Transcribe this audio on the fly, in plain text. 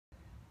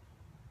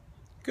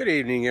Good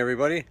evening,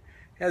 everybody.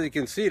 As you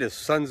can see, the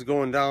sun's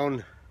going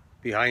down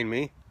behind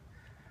me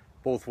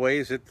both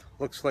ways. It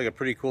looks like a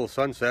pretty cool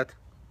sunset.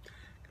 You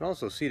can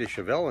also see the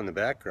Chevelle in the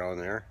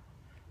background there.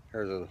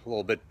 There's a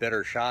little bit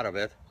better shot of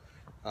it.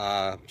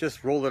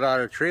 Just rolled it out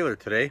of the trailer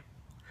today.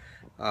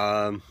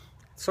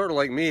 Sort of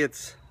like me,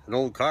 it's an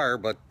old car,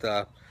 but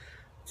it's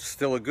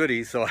still a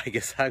goodie, so I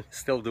guess I'm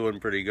still doing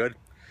pretty good.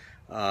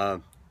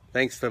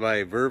 Thanks to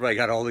my Verve, I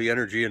got all the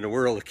energy in the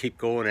world to keep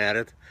going at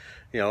it.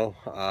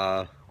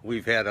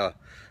 We've had a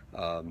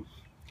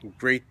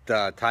great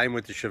time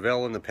with the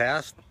Chevelle in the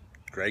past.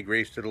 Greg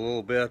raced it a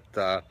little bit.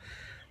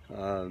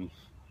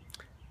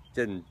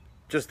 Didn't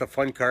just a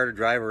fun car to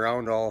drive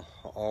around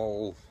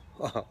all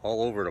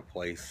over the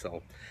place.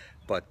 So,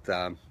 but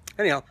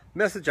anyhow,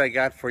 message I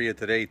got for you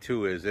today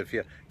too is if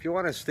you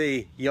want to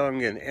stay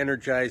young and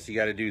energized, you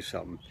got to do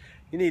something.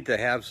 You need to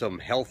have some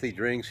healthy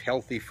drinks,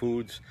 healthy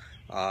foods.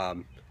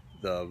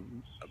 The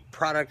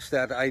products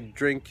that I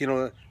drink,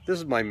 this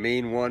is my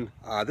main one.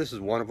 This is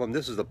one of them.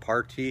 This is the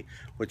Party,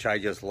 which I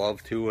just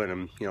love too,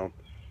 and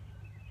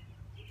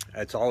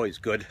it's always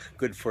good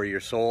for your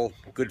soul,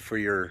 good for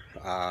your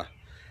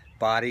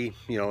body.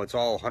 It's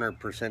all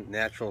 100%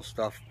 natural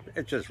stuff.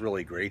 It's just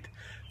really great.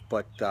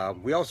 But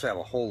we also have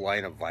a whole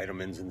line of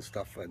vitamins and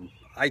stuff, and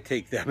I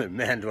take them, and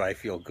man, do I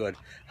feel good.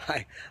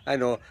 I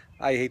know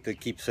I hate to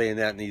keep saying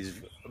that in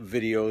these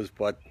videos,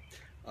 but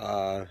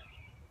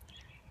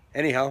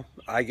anyhow,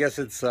 I guess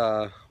it's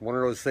one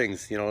of those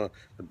things, the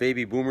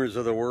baby boomers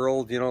of the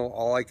world,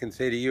 all I can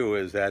say to you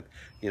is that,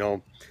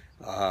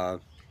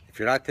 if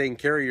you're not taking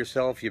care of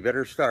yourself, you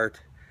better start.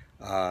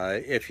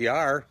 If you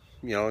are,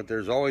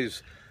 there's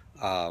always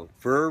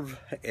Verve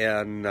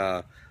and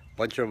a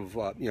bunch of,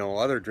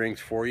 other drinks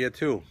for you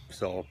too.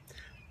 So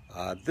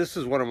this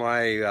is one of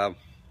my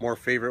more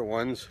favorite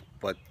ones,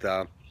 but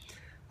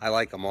I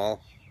like them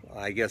all.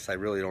 I guess I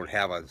really don't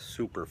have a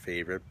super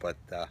favorite, but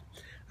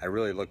I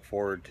really look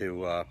forward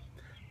to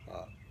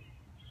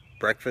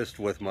breakfast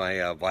with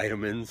my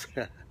vitamins.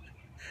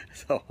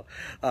 So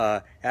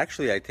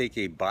actually I take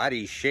a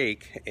body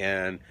shake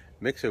and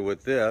mix it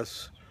with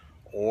this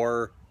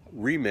or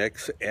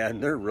remix,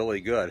 and they're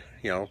really good.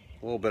 A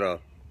little bit of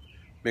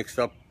mixed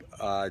up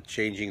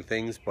changing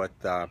things,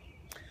 but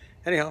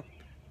anyhow,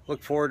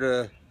 look forward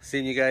to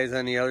seeing you guys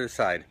on the other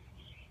side.